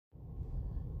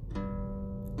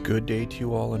Good day to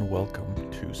you all and welcome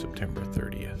to September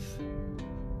 30th.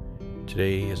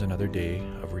 Today is another day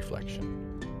of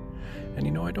reflection.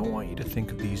 And I don't want you to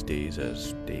think of these days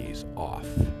as days off.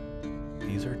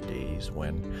 These are days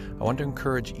when I want to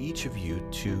encourage each of you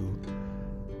to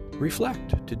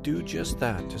reflect, to do just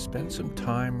that, to spend some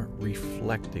time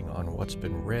reflecting on what's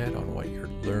been read, on what you're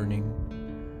learning,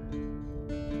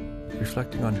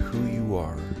 reflecting on who you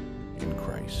are in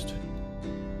Christ.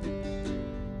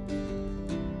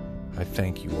 I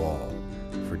thank you all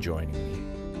for joining me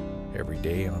every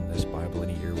day on this Bible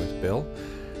in a Year with Bill.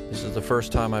 This is the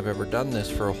first time I've ever done this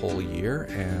for a whole year,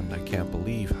 and I can't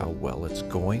believe how well it's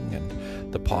going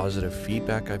and the positive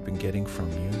feedback I've been getting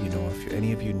from you. If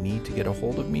any of you need to get a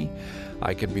hold of me,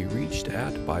 I can be reached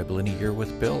at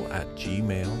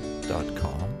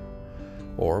BibleInAYearWithBill@gmail.com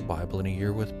or Bible in a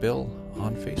Year with Bill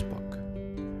on Facebook.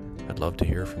 I'd love to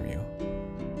hear from you.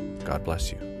 God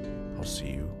bless you. I'll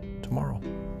see you tomorrow.